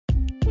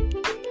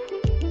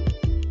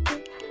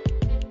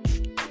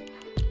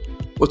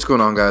What's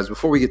going on, guys?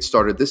 Before we get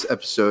started, this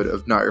episode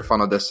of Not Your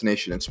Final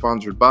Destination is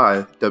sponsored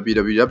by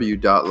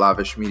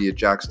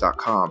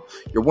www.lavishmediajacks.com,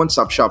 your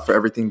one-stop shop for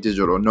everything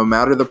digital. No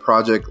matter the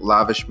project,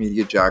 Lavish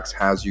Media Jacks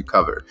has you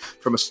covered.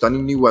 From a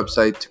stunning new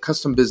website to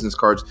custom business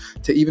cards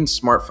to even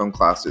smartphone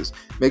classes,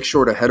 make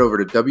sure to head over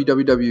to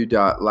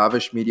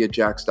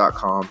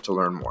www.lavishmediajacks.com to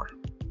learn more.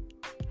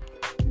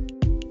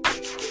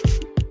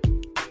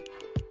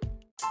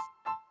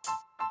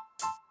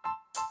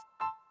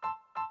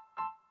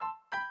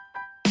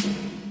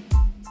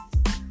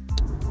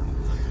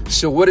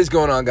 So what is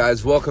going on,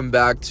 guys? Welcome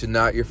back to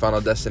Not Your Final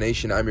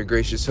Destination. I'm your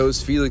gracious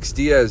host, Felix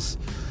Diaz.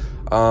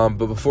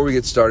 But before we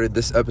get started,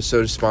 this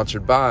episode is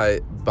sponsored by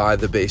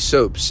the Bay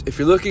Soaps. If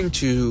you're looking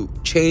to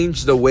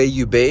change the way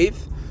you bathe,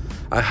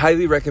 I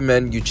highly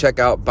recommend you check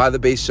out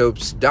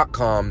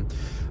bythebaysoaps.com.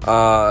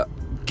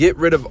 Get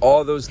rid of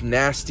all those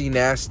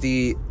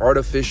nasty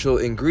artificial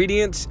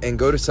ingredients and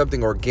go to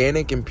something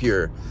organic and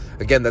pure.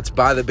 Again, that's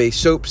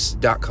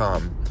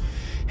bythebaysoaps.com.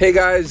 Hey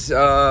guys,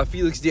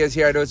 Felix Diaz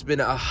here. I know it's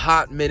been a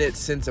hot minute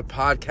since a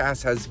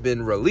podcast has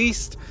been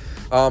released.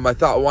 I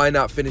thought, why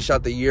not finish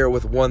out the year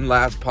with one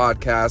last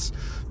podcast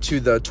to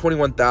the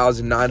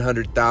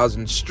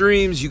 21,900,000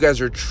 streams. You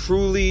guys are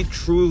truly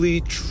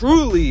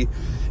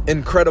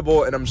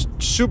incredible, and I'm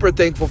super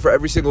thankful for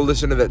every single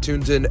listener that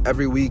tunes in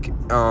every week,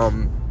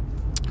 and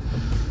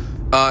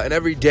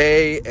every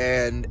day,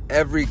 and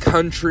every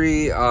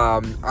country.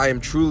 I am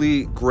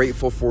truly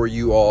grateful for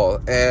you all,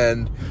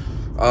 and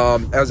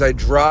as I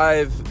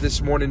drive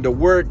this morning to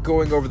work,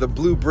 going over the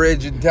Blue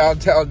Bridge in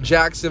downtown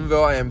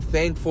Jacksonville, I am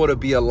thankful to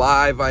be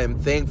alive. I am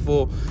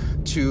thankful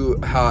to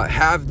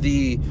have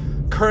the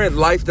current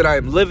life that I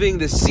am living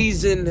this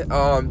season.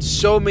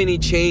 So many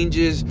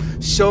changes,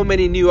 so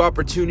many new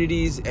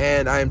opportunities,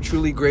 and I am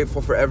truly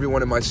grateful for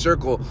everyone in my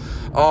circle.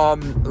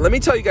 Let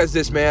me tell you guys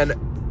this, man.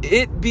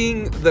 It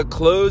being the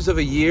close of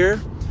a year,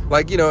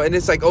 and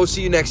it's like, oh,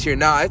 see you next year.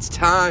 Nah, it's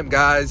time,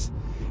 guys.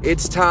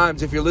 It's time.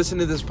 If you're listening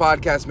to this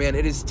podcast, man,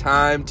 it is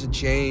time to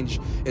change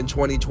in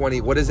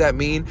 2020. What does that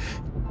mean?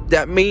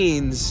 That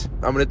means,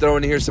 I'm going to throw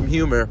in here some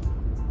humor.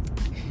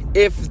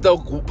 If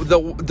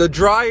the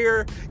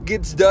dryer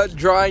gets done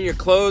drying your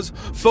clothes,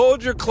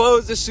 fold your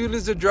clothes as soon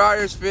as the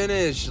dryer's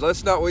finished.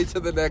 Let's not wait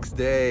till the next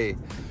day.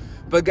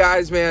 But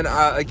guys, man,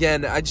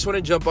 again, I just want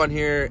to jump on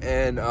here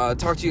and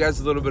talk to you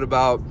guys a little bit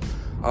about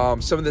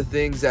some of the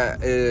things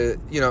that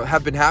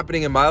have been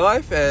happening in my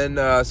life, and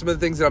some of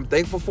the things that I'm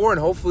thankful for, and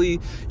hopefully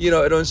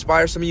it'll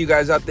inspire some of you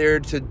guys out there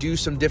to do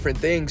some different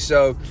things.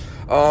 So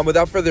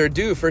without further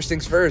ado, first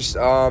things first,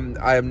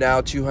 I am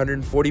now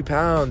 240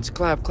 pounds.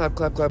 Clap. I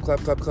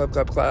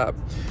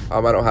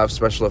don't have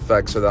special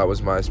effects, so that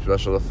was my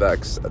special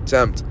effects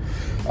attempt.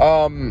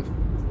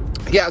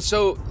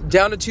 So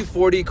down to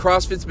 240.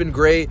 CrossFit's been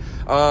great.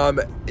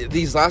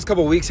 These last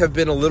couple of weeks have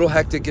been a little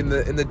hectic in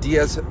the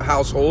Diaz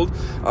household.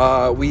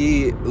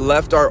 We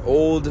left our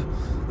old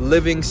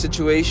living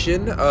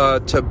situation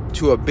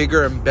to a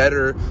bigger and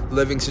better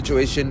living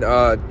situation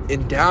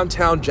in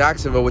downtown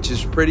Jacksonville, which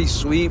is pretty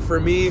sweet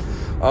for me.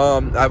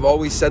 I've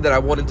always said that I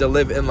wanted to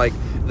live in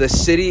the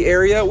city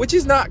area, which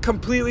is not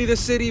completely the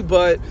city,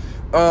 but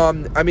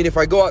if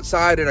I go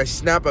outside and I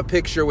snap a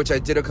picture, which I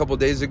did a couple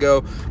days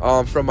ago,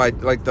 from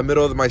the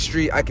middle of my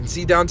street, I can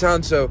see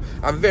downtown. So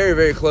I'm very,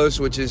 very close,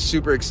 which is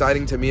super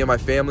exciting to me and my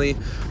family.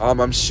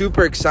 I'm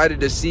super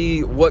excited to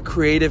see what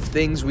creative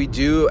things we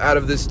do out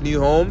of this new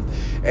home.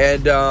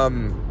 And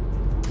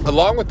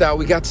along with that,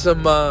 we got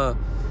some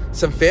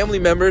family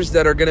members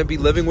that are going to be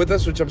living with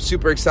us, which I'm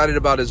super excited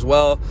about as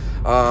well.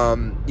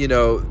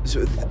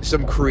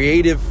 Some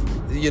creative,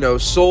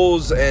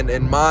 souls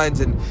and minds,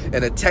 and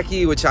a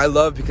techie, which I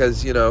love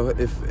because,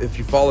 if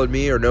you followed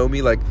me or know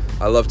me, I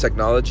love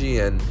technology,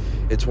 and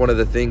it's one of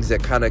the things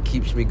that kind of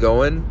keeps me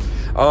going.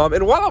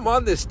 And while I'm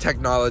on this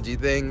technology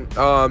thing,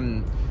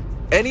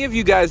 any of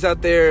you guys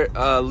out there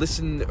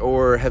listen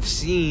or have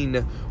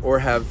seen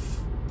or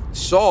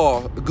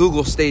saw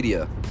Google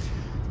Stadia?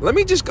 Let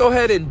me just go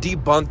ahead and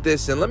debunk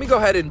this, and let me go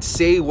ahead and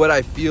say what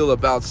I feel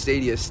about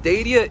Stadia.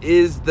 Stadia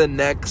is the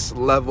next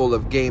level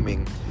of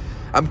gaming.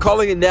 I'm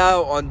calling it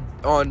now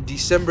on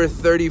December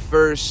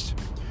 31st,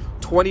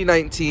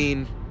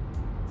 2019.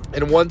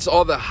 And once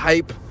all the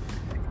hype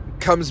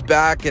comes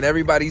back and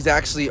everybody's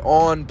actually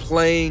on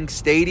playing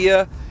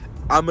Stadia,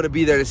 I'm going to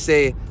be there to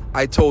say,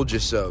 I told you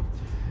so.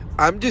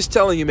 I'm just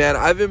telling you, man,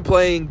 I've been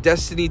playing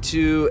Destiny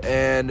 2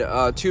 and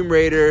Tomb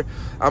Raider.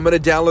 I'm going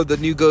to download the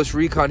new Ghost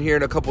Recon here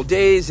in a couple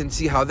days and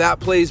see how that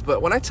plays.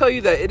 But when I tell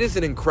you that it is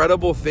an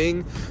incredible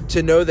thing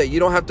to know that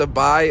you don't have to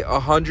buy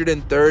 $130, a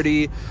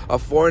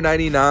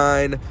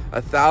 $499,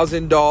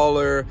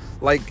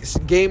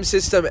 $1,000 game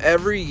system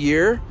every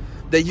year,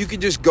 that you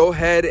can just go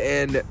ahead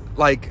and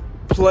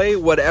play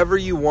whatever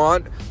you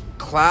want,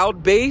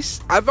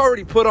 cloud-based. I've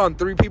already put on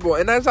 3 people,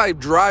 and as I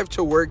drive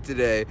to work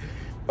today,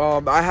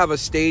 I have a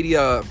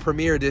Stadia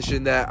Premier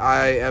Edition that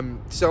I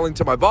am selling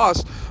to my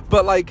boss.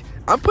 But,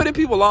 I'm putting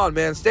people on,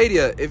 man.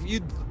 Stadia, if you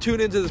tune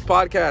into this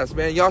podcast,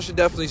 man, y'all should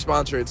definitely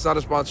sponsor it. It's not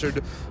a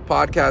sponsored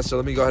podcast, so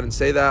let me go ahead and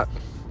say that.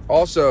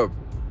 Also,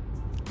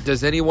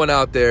 does anyone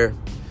out there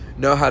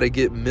know how to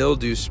get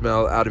mildew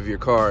smell out of your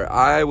car?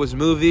 I was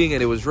moving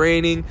and it was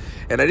raining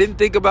and I didn't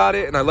think about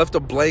it, and I left a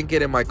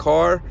blanket in my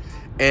car,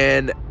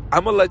 and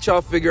I'm gonna let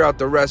y'all figure out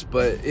the rest,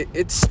 but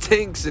it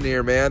stinks in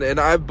here, man. And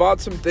I bought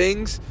some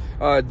things,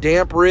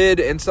 damp rid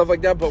and stuff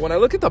like that, but when I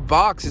look at the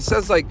box, it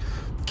says like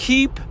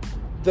keep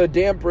the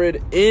damp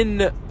rid in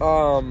the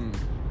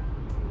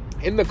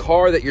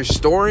car that you're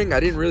storing. I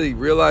didn't really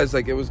realize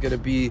like it was gonna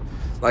be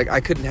like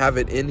I couldn't have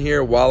it in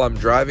here while I'm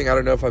driving. I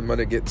don't know if I'm going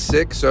to get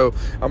sick. So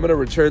I'm going to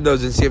return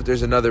those and see if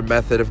there's another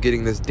method of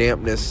getting this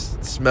dampness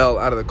smell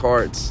out of the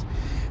car. It's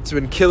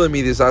been killing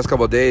me these last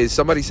couple of days.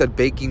 Somebody said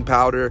baking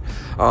powder.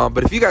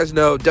 But if you guys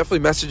know, definitely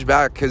message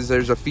back, because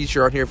there's a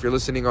feature on here if you're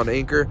listening on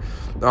Anchor.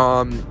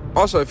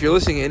 Also, if you're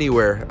listening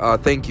anywhere,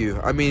 thank you.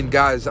 I mean,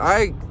 guys,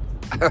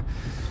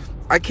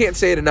 I can't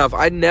say it enough.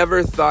 I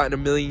never thought in a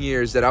million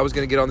years that I was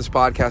going to get on this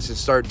podcast and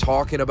start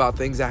talking about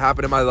things that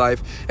happen in my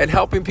life and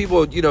helping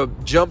people,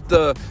 jump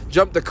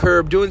the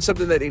curb, doing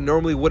something that they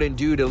normally wouldn't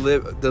do to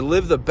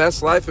live the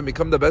best life and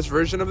become the best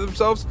version of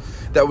themselves.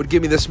 That would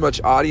give me this much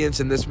audience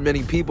and this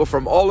many people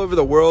from all over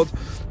the world.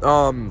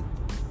 I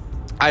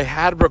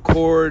did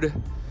record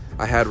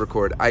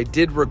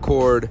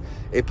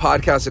a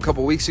podcast a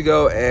couple weeks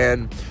ago,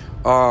 and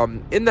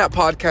in that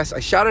podcast,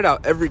 I shouted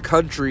out every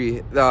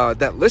country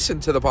that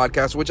listened to the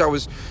podcast, which I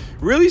was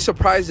really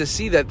surprised to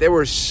see that there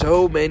were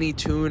so many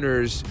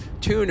tuners,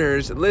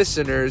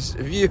 listeners,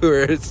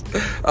 viewers,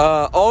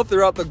 all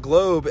throughout the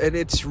globe. And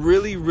it's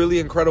really, really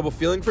incredible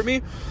feeling for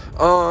me,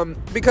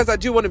 because I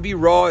do want to be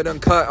raw and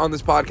uncut on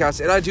this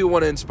podcast, and I do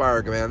want to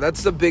inspire, man.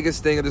 That's the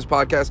biggest thing of this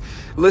podcast.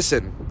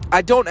 Listen,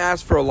 I don't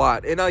ask for a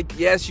lot. And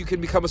yes, you can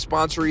become a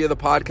sponsoree of the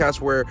podcast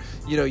where,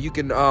 you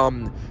can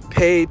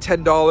pay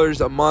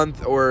 $10 a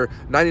month or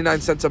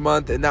 99 cents a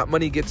month, and that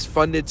money gets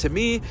funded to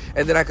me,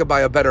 and then I could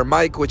buy a better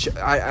mic, which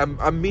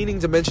I'm meaning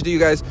to mention to you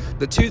guys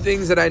the two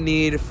things that I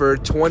need for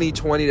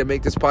 2020 to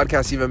make this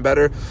podcast even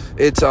better.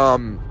 It's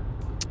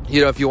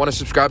if you want to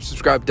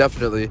subscribe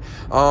definitely.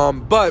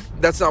 But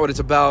that's not what it's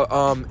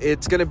about.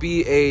 It's going to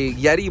be a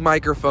Yeti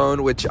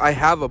microphone, which I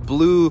have a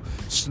Blue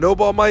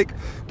Snowball mic,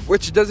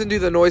 which doesn't do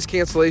the noise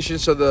cancellation,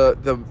 so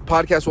the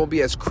podcast won't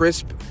be as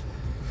crisp.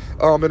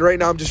 And right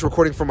now I'm just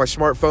recording from my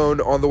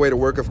smartphone on the way to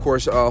work, of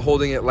course,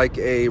 holding it like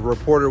a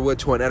reporter would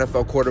to an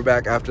NFL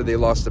quarterback after they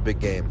lost a big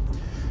game.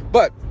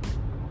 But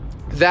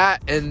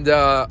that and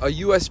a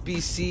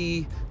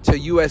USB-C to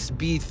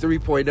USB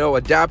 3.0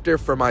 adapter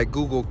for my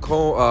Google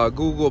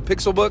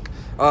Pixelbook.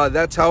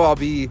 That's how I'll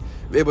be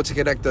able to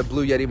connect the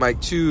Blue Yeti mic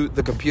to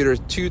the computer.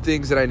 Two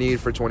things that I need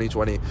for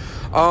 2020.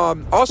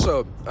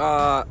 Also,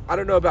 I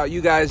don't know about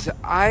you guys.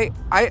 I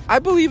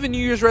believe in New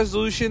Year's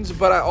resolutions,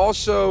 but I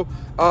also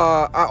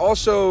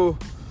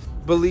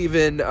believe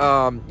in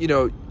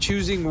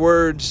choosing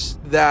words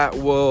that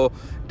will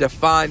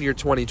define your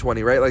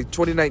 2020, right? Like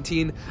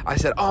 2019, I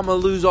said, I'm gonna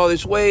lose all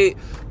this weight.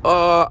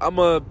 I'm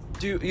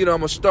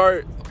gonna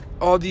start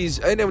all these,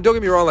 and don't get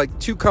me wrong, like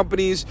 2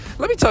 companies.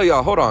 Let me tell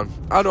y'all, hold on.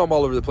 I know I'm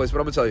all over the place, but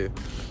I'm gonna tell you.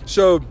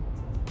 So,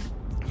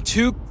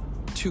 two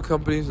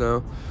companies,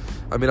 no.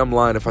 I mean, I'm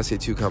lying if I say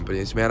 2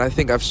 companies, man. I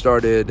think I've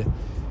started,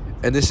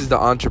 and this is the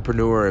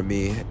entrepreneur in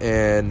me,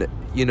 and,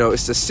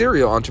 it's the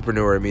serial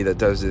entrepreneur in me that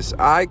does this.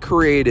 I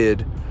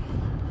created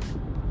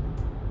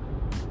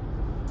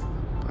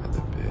By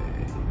the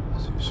Bay,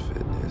 Zeus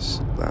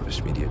Fitness,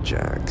 Lavish Media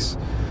Jacks,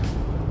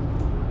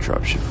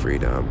 Dropship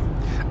Freedom,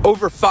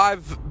 over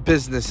 5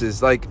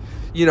 businesses, like,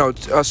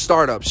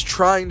 startups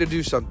trying to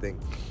do something.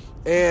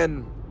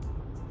 And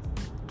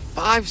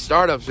 5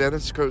 startups, man,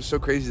 that's so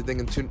crazy to think.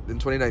 In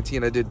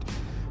 2019, I did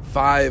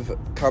 5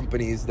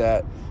 companies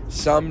that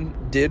some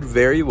did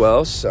very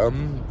well,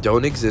 some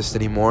don't exist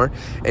anymore,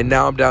 and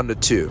now I'm down to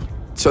 2.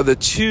 So the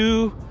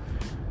 2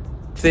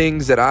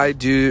 things that I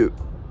do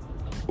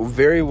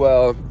very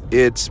well,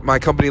 it's my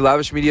company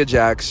Lavish Media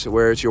Jacks,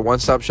 where it's your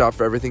one-stop shop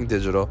for everything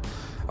digital.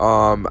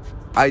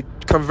 I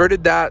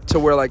converted that to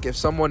where, like, if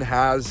someone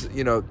has,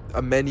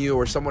 a menu,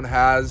 or someone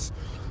has,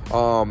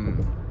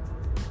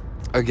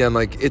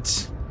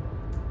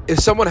 if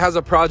someone has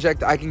a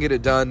project, I can get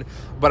it done.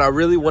 But I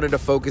really wanted to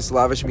focus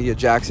Lavish Media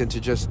Jacks into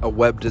just a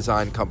web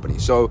design company.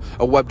 So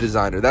a web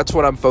designer, that's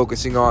what I'm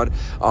focusing on.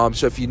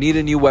 So if you need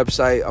a new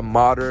website, a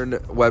modern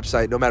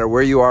website, no matter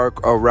where you are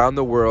around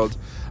the world,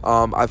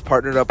 I've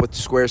partnered up with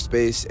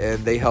Squarespace,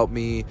 and they help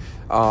me,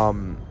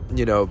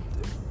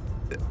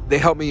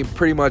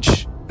 pretty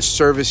much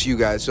service you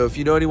guys. So if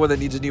you know anyone that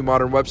needs a new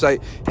modern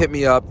website, hit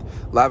me up,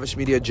 Lavish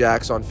Media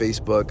Jacks on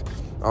Facebook,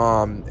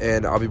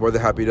 and I'll be more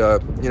than happy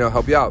to,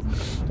 help you out.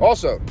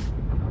 Also,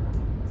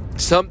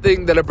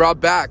 something that I brought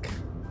back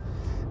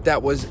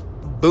that was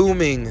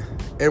booming,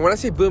 and when I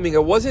say booming,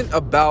 it wasn't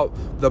about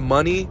the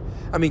money.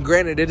 I mean,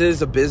 granted, it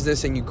is a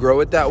business and you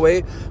grow it that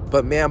way,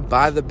 but man,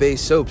 By the Bay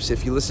soaps,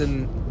 if you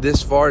listen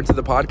this far into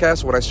the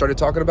podcast, when I started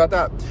talking about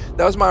that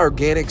was my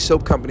organic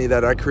soap company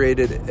that I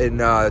created in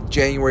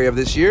January of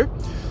this year.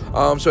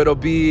 So it'll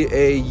be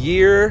a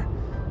year,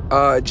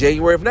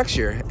 January of next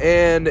year,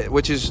 and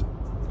which is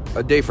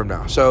a day from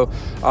now. So,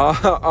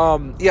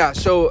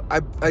 so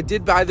I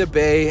did By the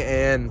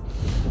Bay, and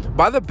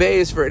By the Bay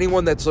is for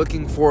anyone that's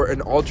looking for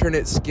an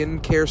alternate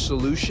skincare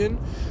solution.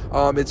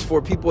 It's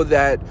for people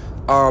that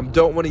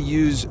don't want to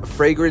use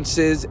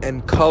fragrances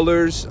and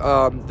colors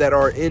that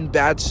are in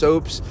bad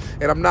soaps.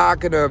 And I'm not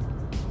going to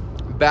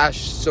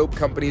bash soap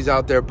companies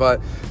out there, but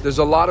there's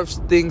a lot of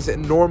things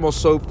in normal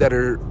soap that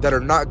are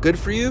not good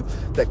for you,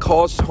 that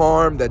cause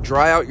harm, that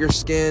dry out your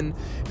skin.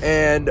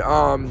 And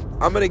I'm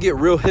going to get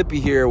real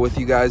hippie here with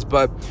you guys,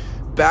 but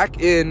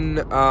back in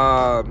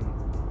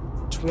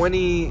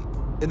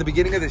in the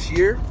beginning of this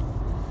year,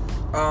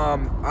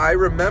 I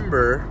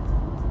remember,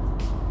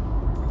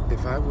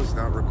 if I was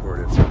not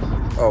recorded.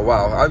 Oh,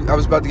 wow. I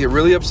was about to get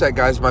really upset,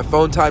 guys. My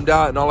phone timed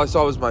out, and all I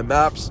saw was my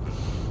maps,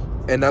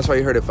 and that's why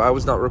you heard if I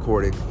was not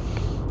recording.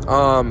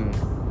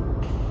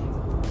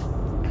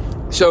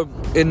 So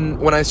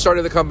when I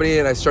started the company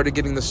and I started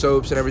getting the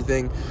soaps and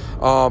everything,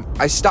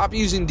 I stopped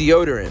using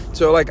deodorant.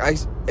 So I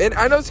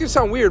know it's gonna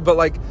sound weird, but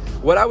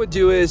what I would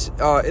do is,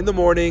 in the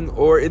morning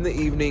or in the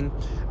evening,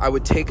 I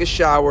would take a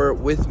shower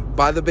with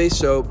By the Bay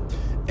soap.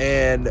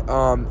 And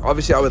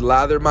obviously I would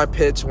lather my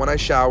pits when I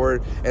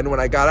showered, and when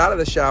I got out of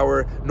the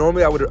shower,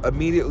 normally I would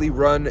immediately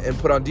run and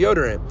put on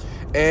deodorant.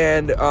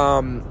 And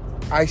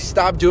I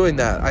stopped doing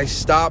that. I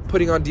stopped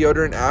putting on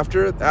deodorant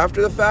after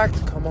the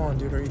fact. Come on,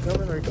 dude, are you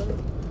coming?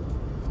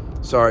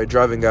 Sorry,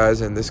 driving,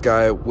 guys, and this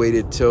guy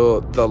waited till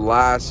the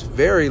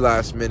very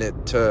last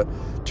minute to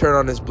turn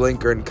on his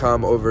blinker and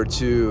come over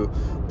to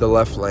the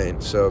left lane.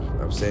 So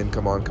I'm saying,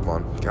 come on.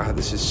 God,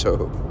 this is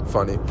so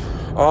funny.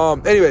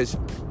 Anyways.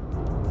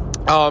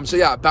 So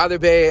yeah, By the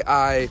Bay,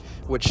 I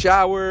would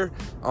shower,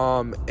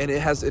 and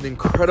it has an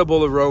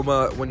incredible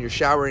aroma when you're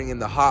showering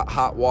and the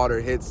hot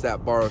water hits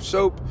that bar of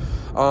soap.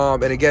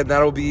 And again,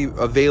 that'll be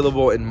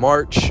available in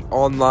March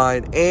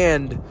online,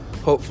 and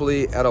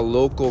hopefully at a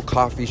local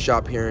coffee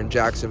shop here in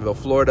Jacksonville,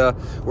 Florida,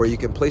 where you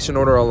can place an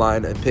order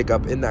online and pick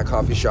up in that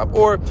coffee shop,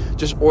 or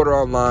just order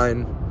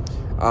online.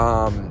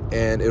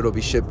 And it'll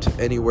be shipped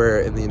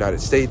anywhere in the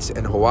United States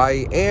and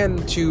Hawaii,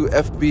 and to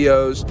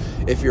FBOs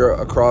if you're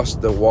across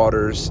the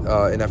waters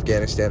in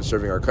Afghanistan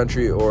serving our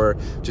country, or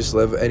just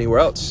live anywhere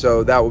else.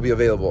 So that will be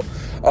available.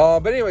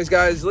 But anyways,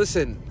 guys,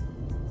 listen,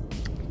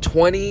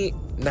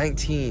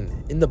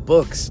 2019 in the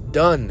books,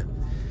 done.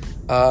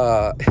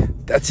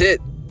 That's it.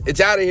 It's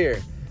out of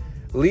here.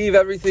 Leave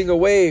everything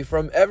away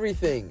from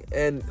everything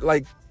and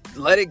let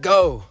it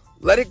go.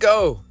 Let it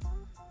go.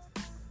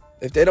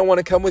 If they don't want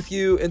to come with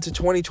you into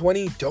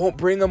 2020, don't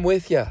bring them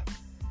with you.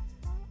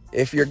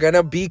 If you're going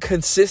to be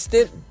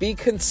consistent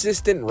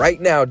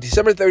right now.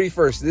 December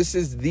 31st, this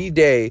is the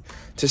day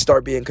to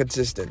start being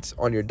consistent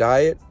on your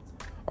diet,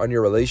 on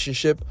your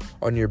relationship,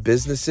 on your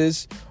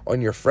businesses,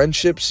 on your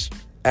friendships,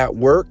 at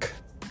work.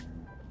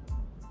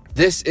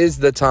 This is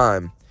the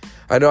time.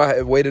 I know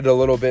I waited a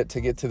little bit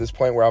to get to this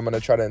point where I'm going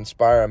to try to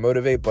inspire and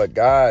motivate, but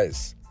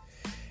guys,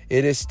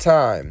 it is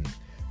time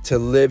to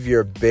live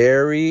your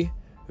very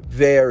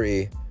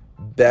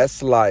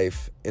best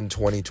life in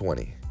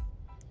 2020.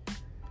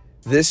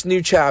 This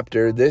new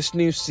chapter, this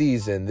new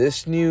season,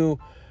 this new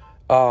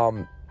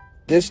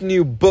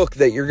book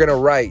that you're gonna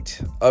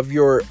write of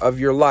your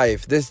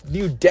life, this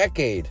new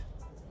decade.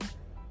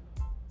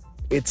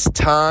 It's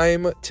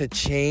time to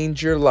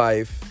change your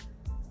life,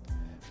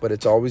 but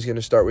it's always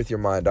gonna start with your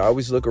mind. I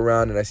always look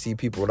around and I see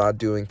people not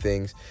doing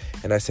things,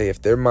 and I say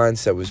if their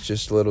mindset was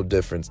just a little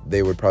different,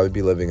 they would probably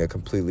be living a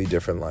completely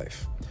different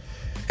life.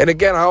 And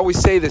again, I always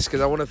say this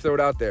because I want to throw it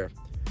out there.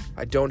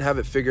 I don't have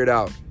it figured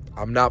out.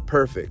 I'm not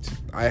perfect.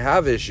 I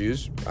have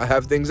issues. I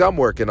have things I'm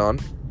working on.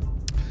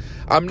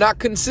 I'm not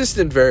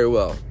consistent very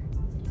well.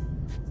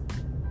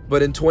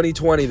 But in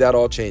 2020, that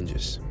all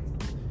changes.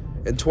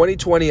 In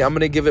 2020, I'm going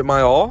to give it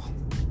my all.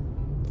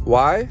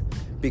 Why?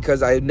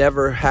 Because I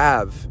never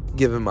have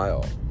given my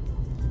all.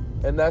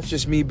 And that's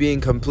just me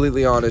being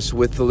completely honest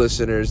with the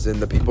listeners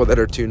and the people that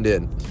are tuned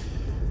in.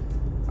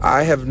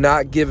 I have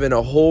not given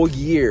a whole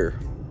year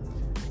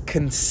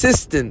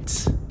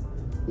consistent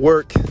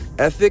work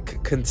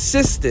ethic,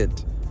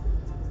 consistent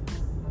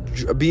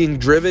being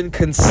driven,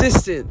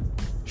 consistent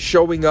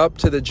showing up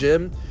to the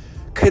gym,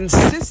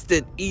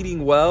 consistent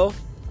eating well.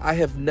 I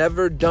have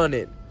never done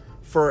it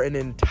for an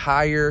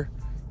entire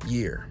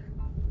year.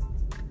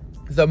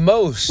 The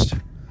most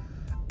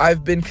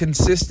I've been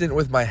consistent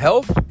with my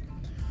health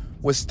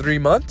was 3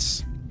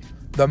 months.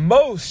 The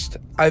most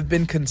I've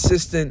been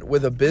consistent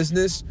with a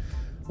business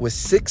was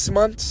 6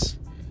 months.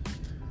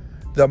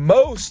 The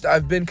most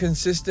I've been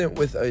consistent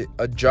with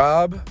a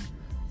job,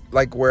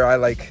 where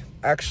I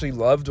actually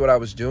loved what I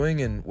was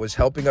doing and was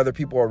helping other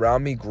people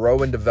around me grow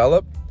and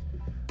develop,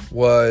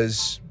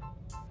 was,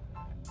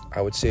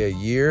 I would say, a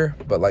year,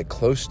 but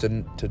close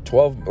to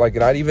 12,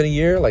 not even a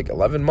year,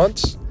 11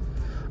 months.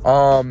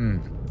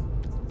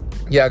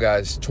 Yeah,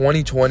 guys,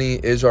 2020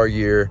 is our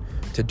year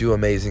to do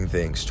amazing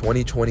things.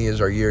 2020 is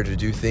our year to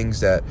do things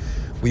that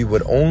we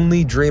would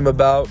only dream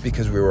about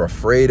because we were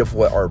afraid of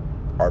what our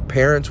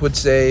parents would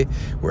say.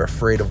 We're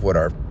afraid of what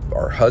our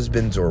our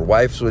husbands or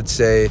wives would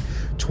say,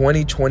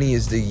 2020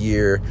 is the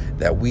year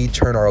that we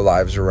turn our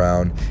lives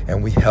around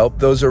and we help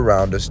those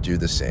around us do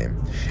the same.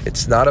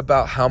 It's not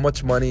about how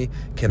much money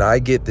can I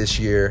get this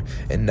year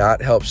and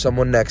not help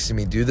someone next to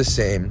me do the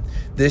same.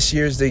 This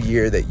year is the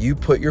year that you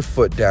put your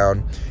foot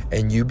down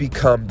and you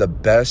become the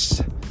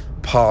best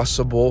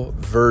possible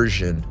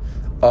version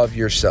of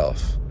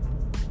yourself.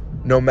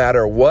 No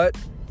matter what,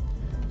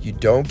 you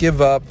don't give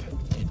up,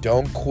 you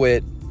don't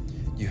quit,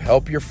 you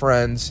help your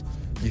friends,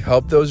 you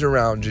help those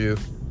around you.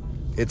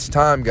 It's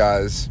time,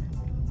 guys.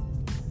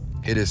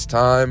 It is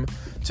time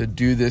to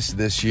do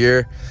this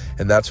year,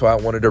 and that's why I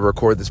wanted to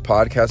record this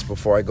podcast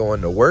before I go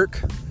into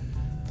work.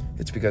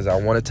 It's because I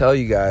want to tell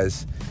you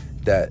guys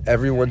that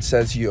everyone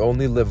says you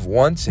only live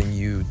once and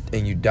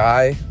you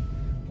die.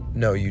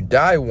 No, you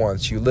die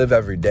once, you live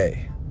every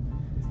day.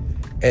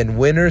 And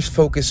winners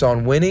focus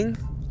on winning,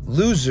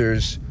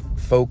 losers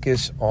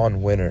focus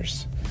on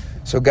winners.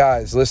 So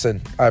guys,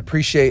 listen, I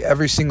appreciate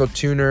every single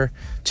tuner.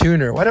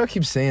 Why do I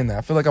keep saying that?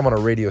 I feel like I'm on a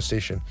radio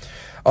station.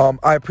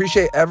 I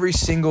appreciate every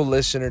single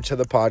listener to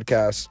the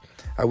podcast.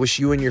 I wish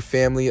you and your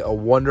family a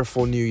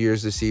wonderful New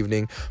Year's this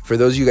evening. For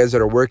those of you guys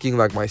that are working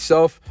like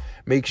myself,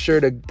 make sure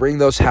to bring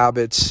those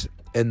habits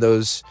and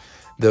those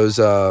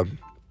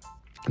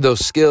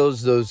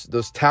skills,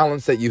 those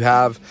talents that you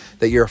have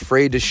that you're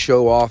afraid to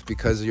show off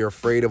because you're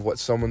afraid of what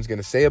someone's going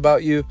to say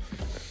about you.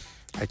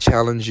 I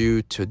challenge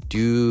you to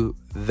do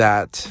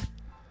that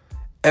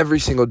every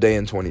single day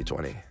in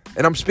 2020.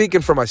 And I'm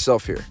speaking for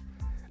myself here.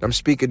 And I'm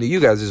speaking to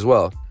you guys as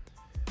well.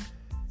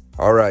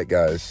 All right,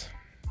 guys.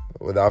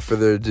 Without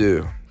further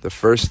ado, the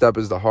first step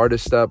is the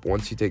hardest step.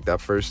 Once you take that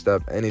first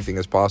step, anything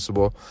is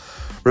possible.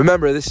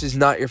 Remember, this is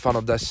not your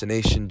final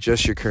destination,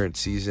 just your current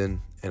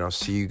season. And I'll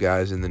see you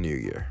guys in the new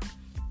year.